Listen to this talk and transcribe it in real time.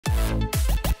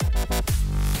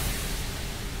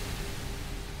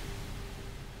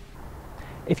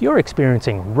if you're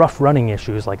experiencing rough running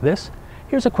issues like this,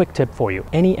 here's a quick tip for you.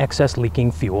 Any excess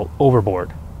leaking fuel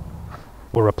overboard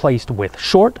were replaced with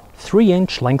short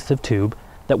 3-inch lengths of tube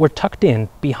that were tucked in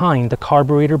behind the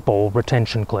carburetor bowl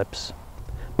retention clips.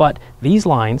 But these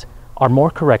lines are more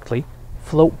correctly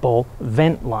float bowl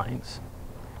vent lines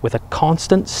with a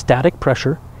constant static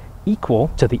pressure equal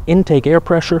to the intake air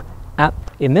pressure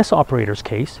in this operator's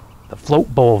case. The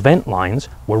float bowl vent lines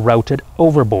were routed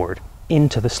overboard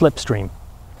into the slipstream.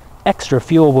 Extra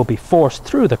fuel will be forced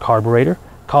through the carburetor,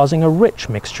 causing a rich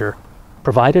mixture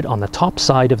provided on the top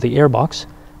side of the airbox,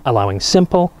 allowing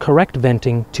simple, correct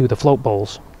venting to the float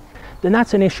bowls. Then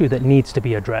that's an issue that needs to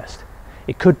be addressed.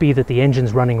 It could be that the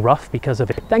engine's running rough because of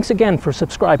it. Thanks again for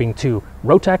subscribing to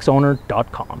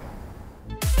rotaxowner.com.